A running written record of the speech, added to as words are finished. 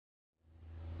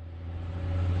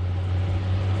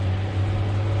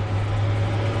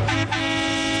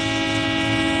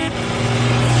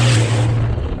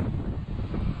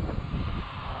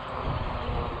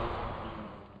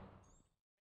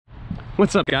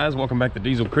What's up, guys? Welcome back to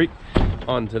Diesel Creek.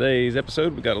 On today's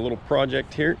episode, we got a little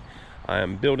project here. I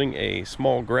am building a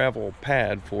small gravel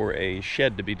pad for a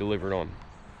shed to be delivered on.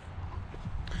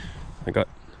 I got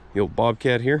the old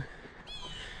Bobcat here,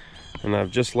 and I've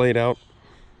just laid out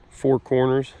 4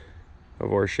 corners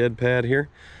of our shed pad here.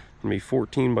 It's gonna be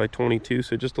 14 by 22,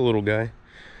 so just a little guy.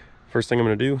 First thing I'm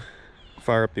gonna do,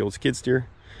 fire up the old skid steer.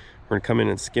 We're gonna come in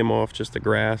and skim off just the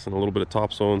grass and a little bit of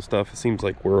topsoil and stuff. It seems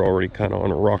like we're already kind of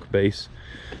on a rock base,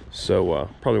 so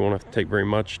probably won't have to take very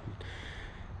much.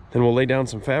 Then we'll lay down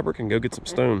some fabric and go get some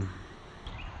stone.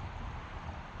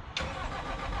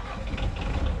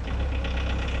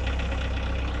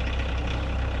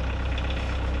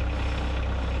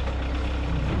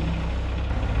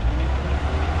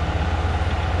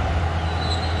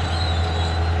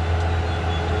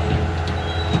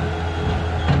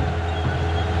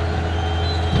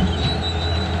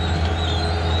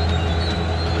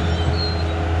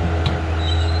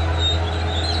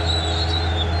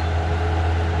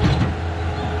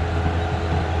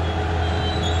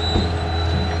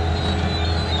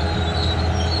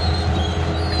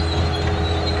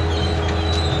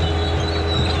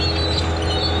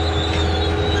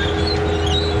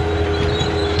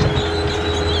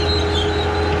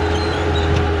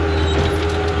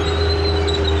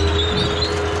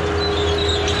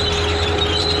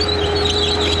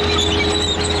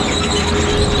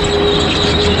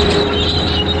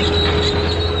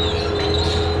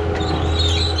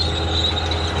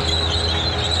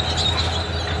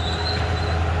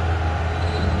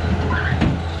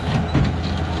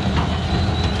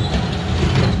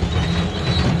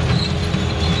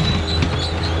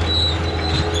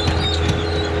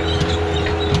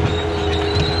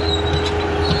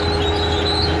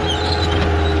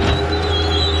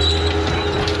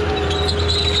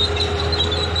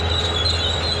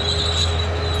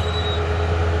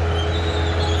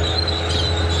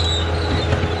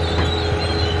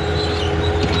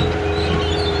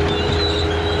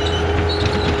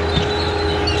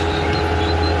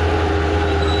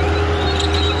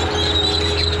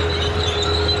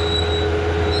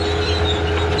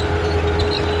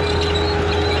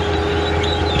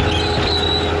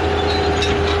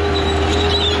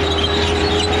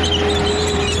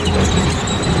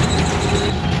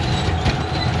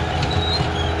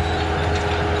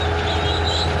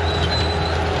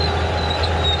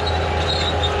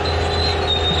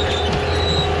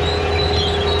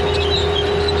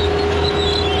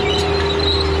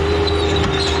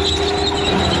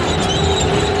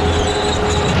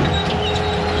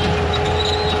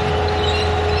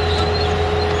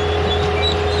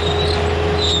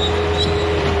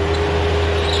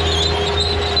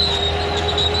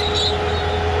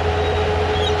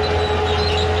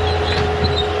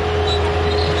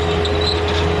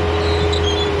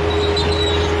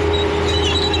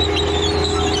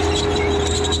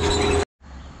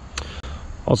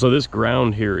 Also, this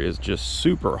ground here is just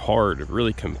super hard,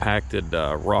 really compacted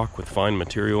rock with fine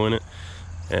material in it,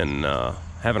 and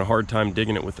having a hard time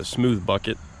digging it with a smooth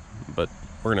bucket. But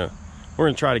we're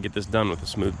gonna try to get this done with a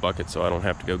smooth bucket, so I don't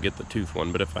have to go get the tooth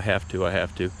one. But if I have to, I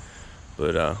have to.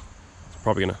 But it's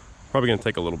probably gonna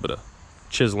take a little bit of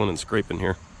chiseling and scraping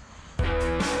here.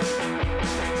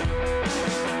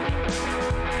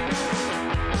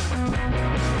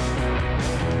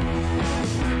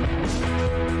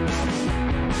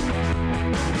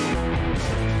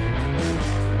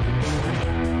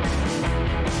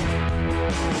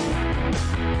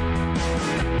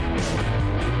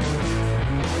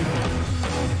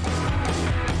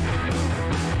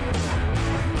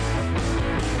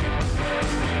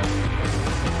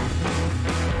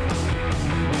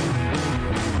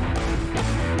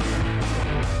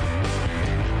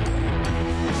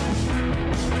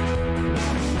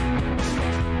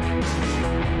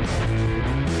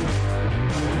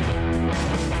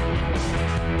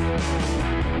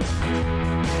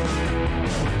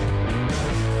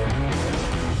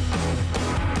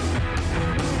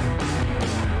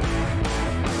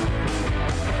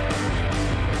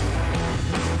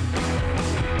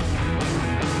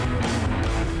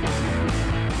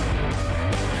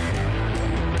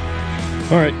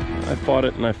 All right, I fought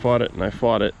it and I fought it and I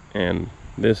fought it, and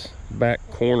this back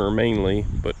corner mainly,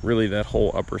 but really that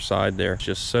whole upper side there, is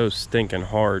just so stinking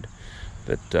hard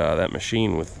that that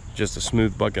machine with just a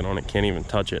smooth bucket on it can't even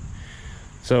touch it.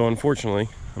 So unfortunately,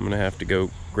 I'm gonna have to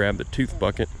go grab the tooth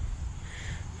bucket,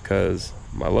 because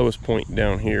my lowest point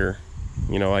down here,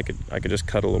 you know, I could just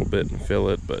cut a little bit and fill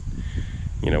it, but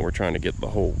you know, we're trying to get the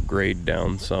whole grade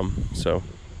down some, so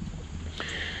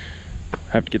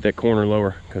I have to get that corner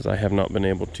lower because I have not been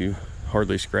able to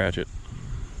hardly scratch it.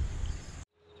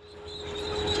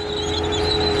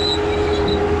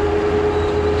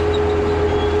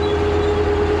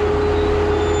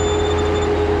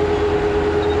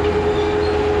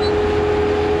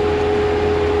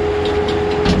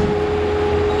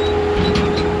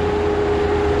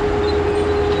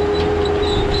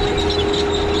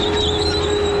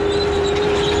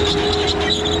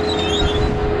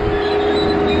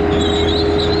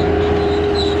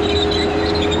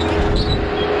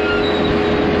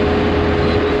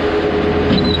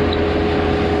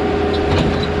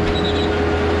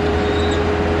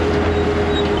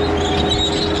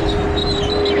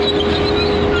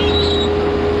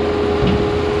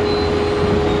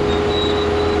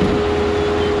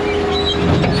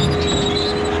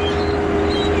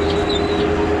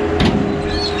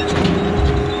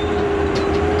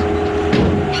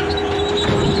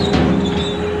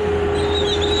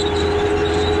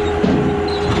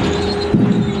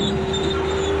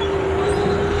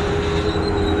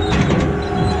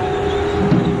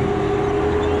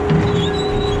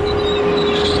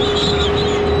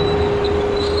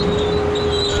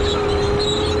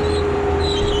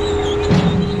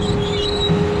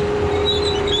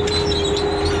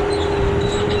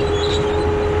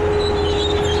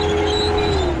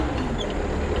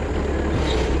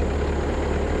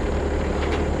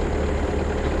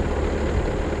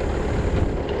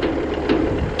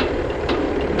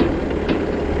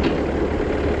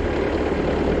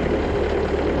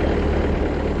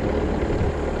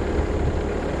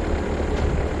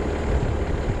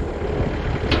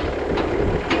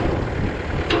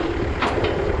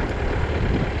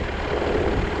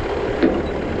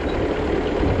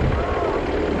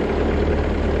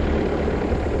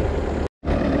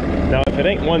 it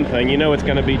ain't one thing, you know it's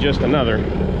going to be just another.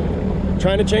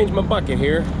 Trying to change my bucket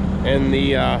here, and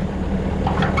the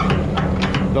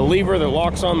lever that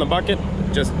locks on the bucket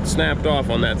just snapped off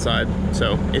on that side,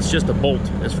 so it's just a bolt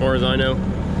as far as I know.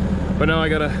 But now I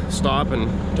gotta stop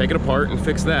and take it apart and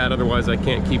fix that, otherwise I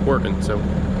can't keep working. So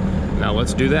now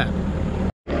let's do that.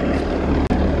 It's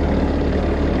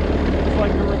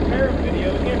like a repair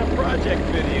video and a project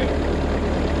video.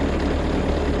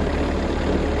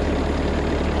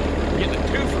 Getting a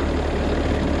twofer.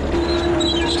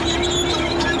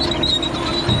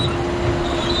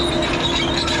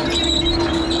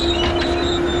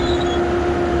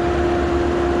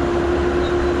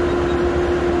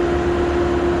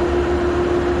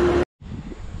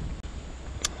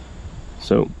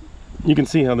 So you can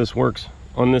see how this works.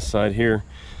 On this side here,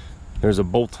 there's a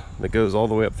bolt that goes all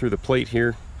the way up through the plate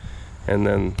here, and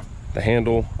then the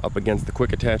handle up against the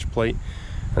quick attach plate,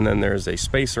 and then there's a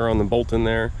spacer on the bolt in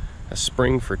there, a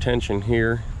spring for tension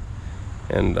here,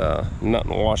 and nut and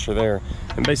washer there.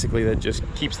 And basically that just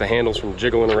keeps the handles from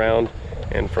jiggling around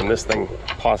and from this thing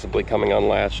possibly coming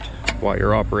unlatched while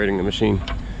you're operating the machine.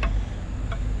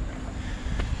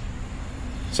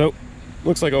 So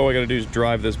looks like all I gotta do is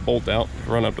drive this bolt out,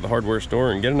 run up to the hardware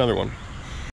store and get another one.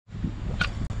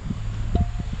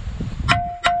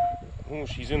 Oh,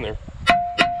 she's in there.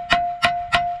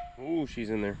 Oh,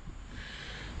 she's in there.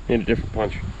 Need a different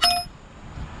punch.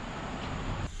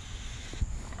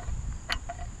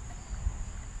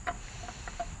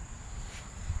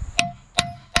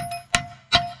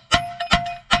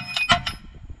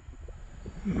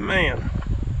 Man.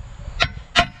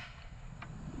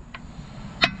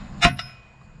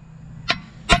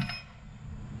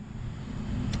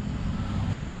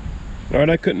 All right,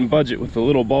 I couldn't budget with the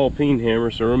little ball peen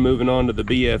hammer, so we're moving on to the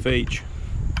BFH.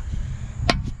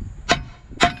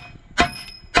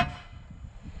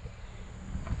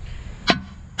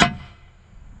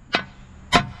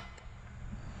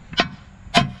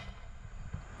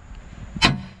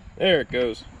 There it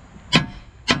goes.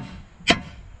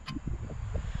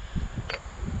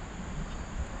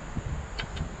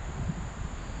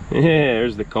 Yeah,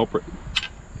 there's the culprit.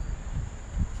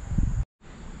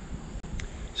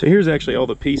 So here's actually all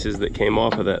the pieces that came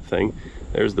off of that thing.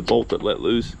 There's the bolt that let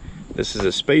loose. This is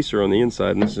a spacer on the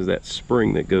inside, and this is that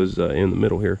spring that goes in the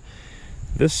middle here.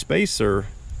 This spacer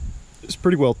is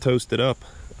pretty well toasted up.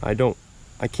 I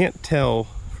can't tell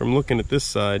from looking at this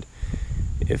side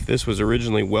if this was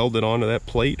originally welded onto that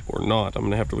plate or not. I'm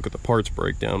gonna have to look at the parts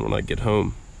breakdown when I get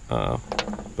home,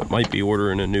 but might be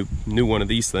ordering a new one of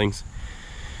these things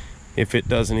if it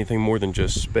does anything more than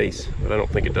just space. But I don't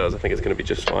think it does. I think it's gonna be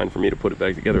just fine for me to put it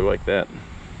back together like that.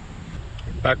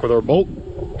 Back with our bolt.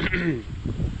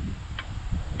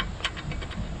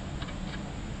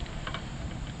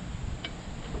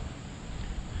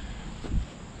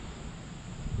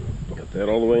 Got that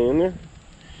all the way in there.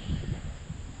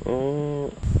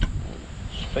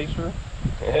 Spacer.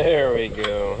 There we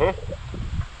go, huh?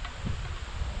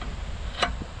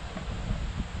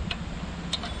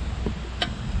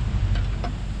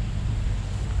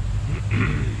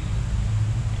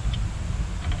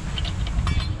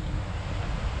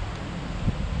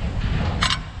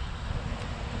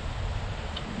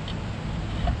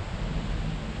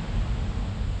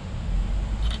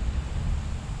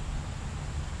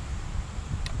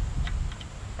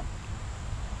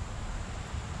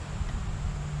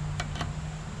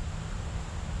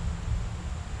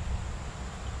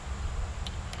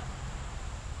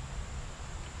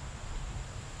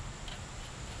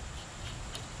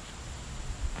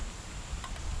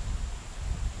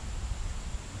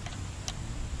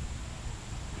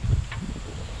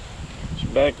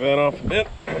 Back that off a bit.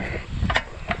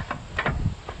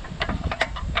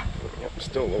 Yep,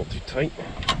 still a little too tight.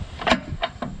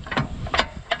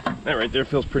 That right there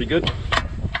feels pretty good.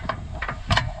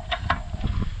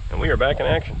 And we are back in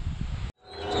action.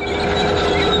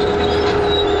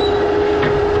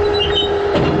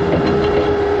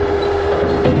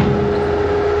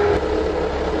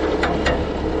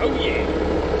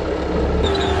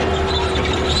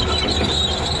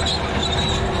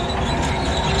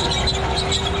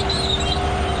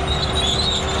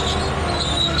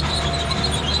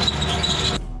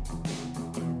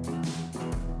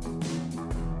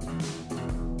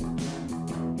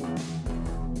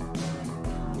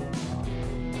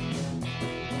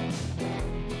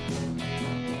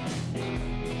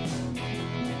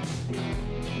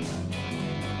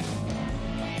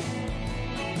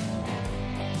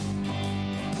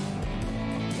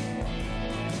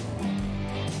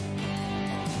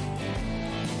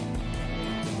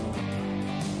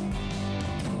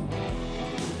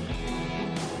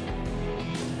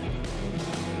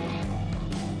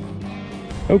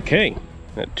 Okay,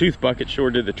 that tooth bucket sure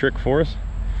did the trick for us.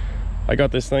 I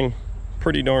got this thing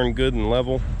pretty darn good and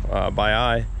level by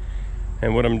eye,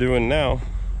 and what I'm doing now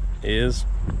is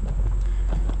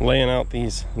laying out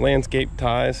these landscape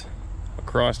ties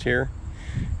across here.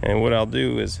 And what I'll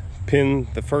do is pin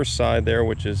the first side there,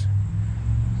 which is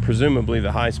presumably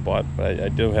the high spot. I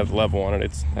do have level on it.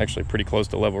 It's actually pretty close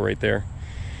to level right there.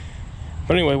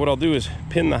 But anyway, what I'll do is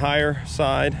pin the higher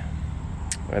side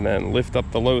and then lift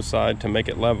up the low side to make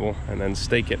it level, and then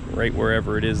stake it right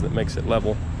wherever it is that makes it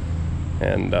level,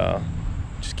 and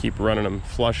just keep running them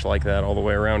flush like that all the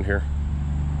way around here.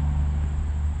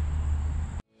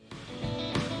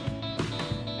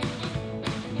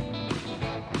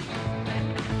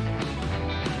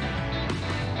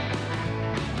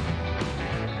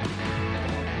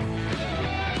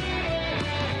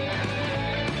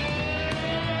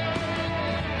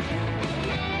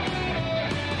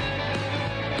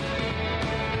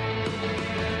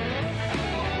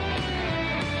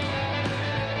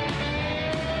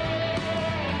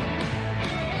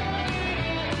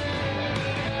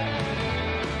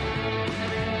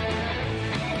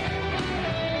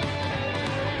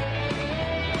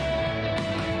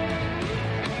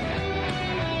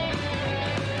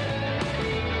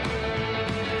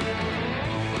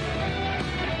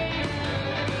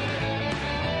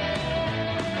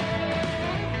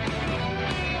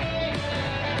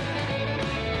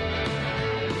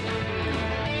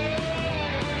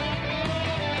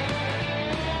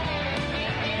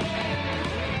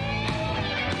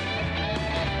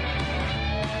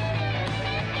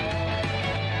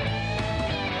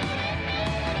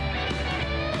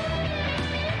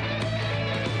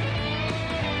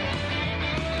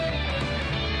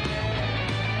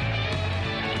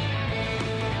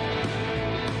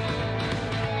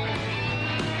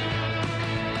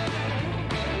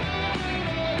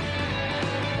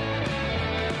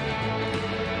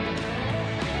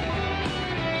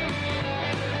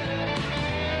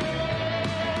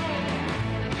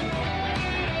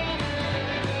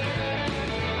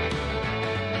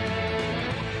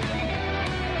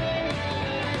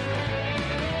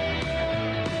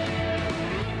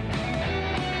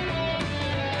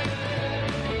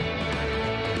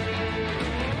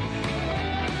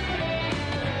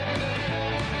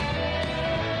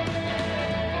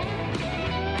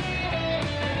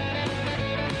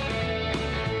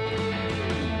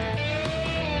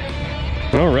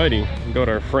 Alrighty, got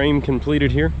our frame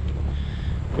completed here.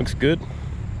 Looks good.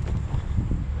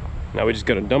 Now we just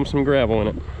gotta dump some gravel in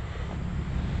it.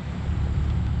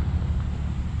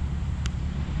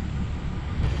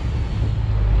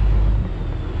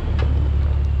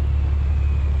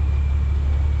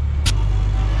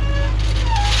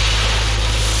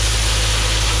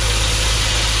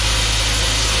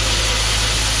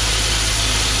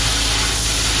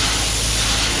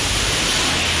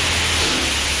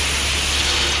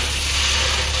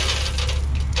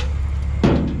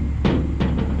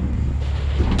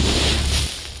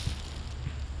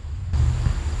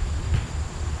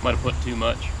 Might have put too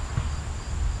much.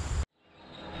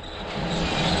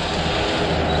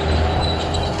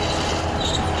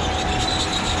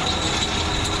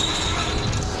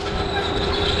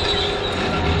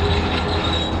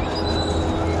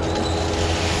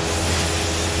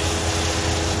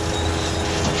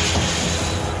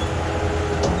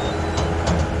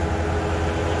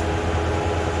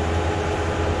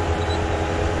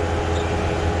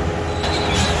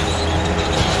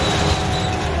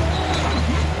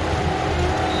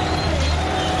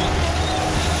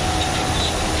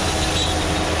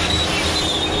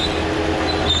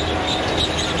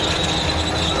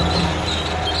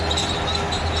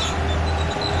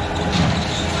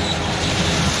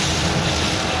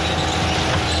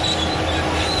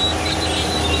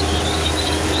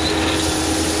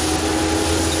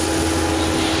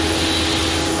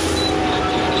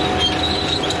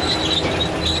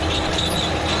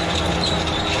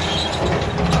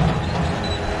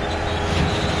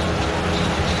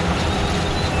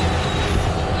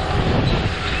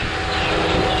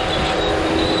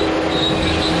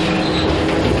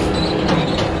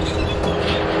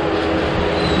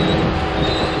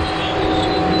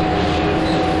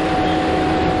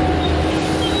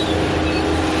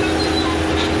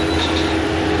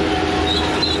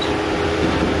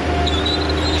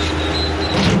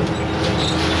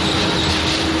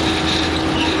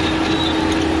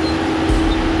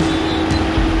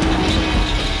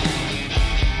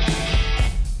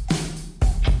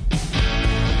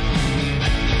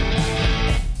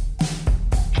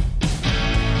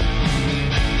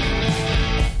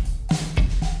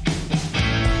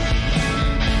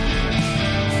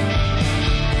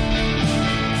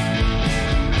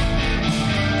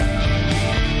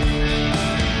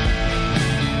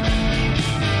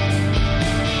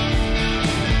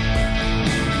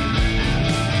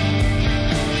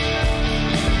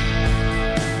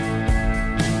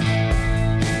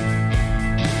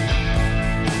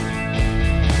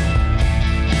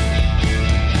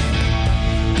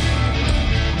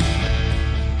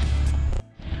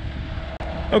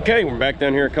 Okay, we're back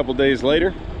down here a couple days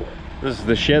later. This is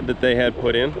the shed that they had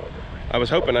put in. I was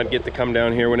hoping I'd get to come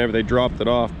down here whenever they dropped it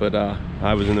off, but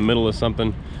I was in the middle of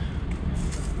something.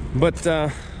 But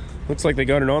looks like they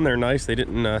got it on there nice. They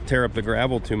didn't tear up the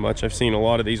gravel too much. I've seen a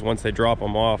lot of these once they drop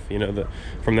them off, you know,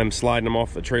 from them sliding them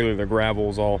off the trailer, the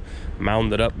gravel's all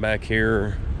mounded up back here,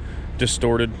 or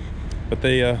distorted. But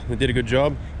they did a good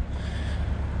job.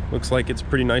 Looks like it's a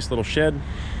pretty nice little shed.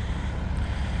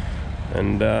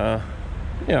 And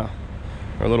yeah,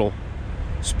 our little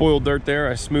spoiled dirt there,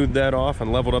 I smoothed that off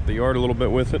and leveled up the yard a little bit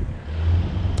with it.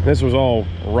 This was all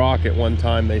rock at one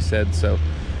time, they said, so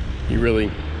you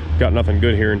really got nothing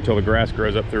good here until the grass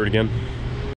grows up through it again.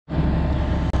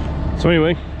 So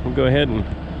anyway, we'll go ahead and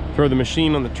throw the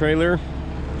machine on the trailer.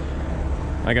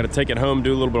 I got to take it home,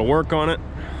 do a little bit of work on it.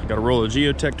 Got a roll of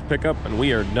geotech to pick up, and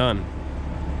we are done.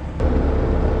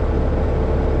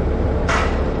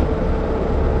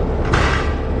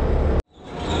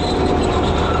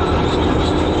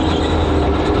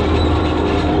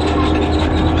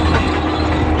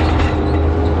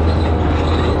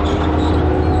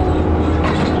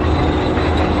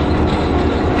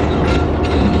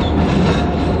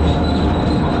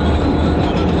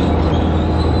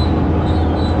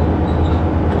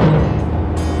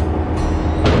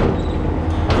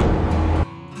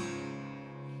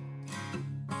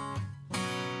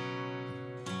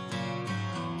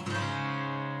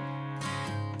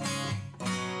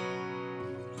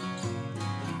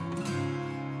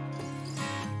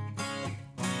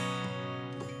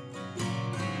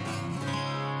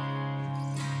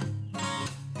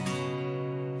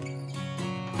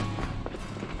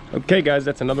 Okay guys,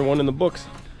 that's another one in the books.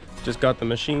 Just got the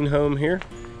machine home here,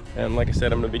 and like I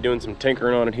said, I'm going to be doing some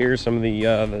tinkering on it here. Some of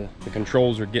the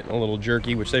controls are getting a little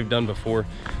jerky, which they've done before.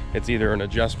 It's either an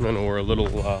adjustment or a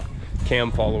little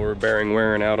cam follower bearing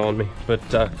wearing out on me, but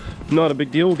not a big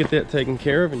deal. We'll get that taken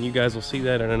care of, and you guys will see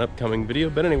that in an upcoming video.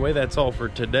 But anyway, that's all for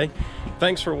today.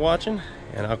 Thanks for watching,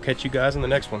 and I'll catch you guys in the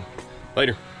next one.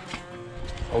 Later.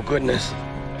 Oh goodness.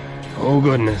 Oh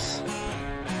goodness.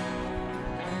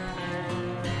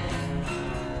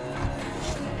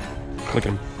 Look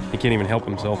at him. He can't even help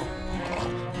himself.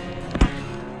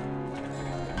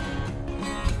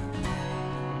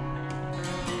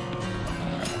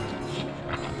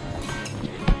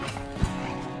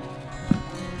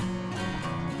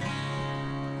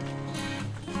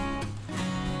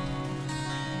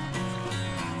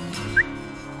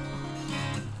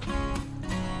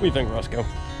 What do you think, Roscoe?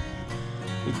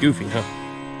 He's goofy, huh?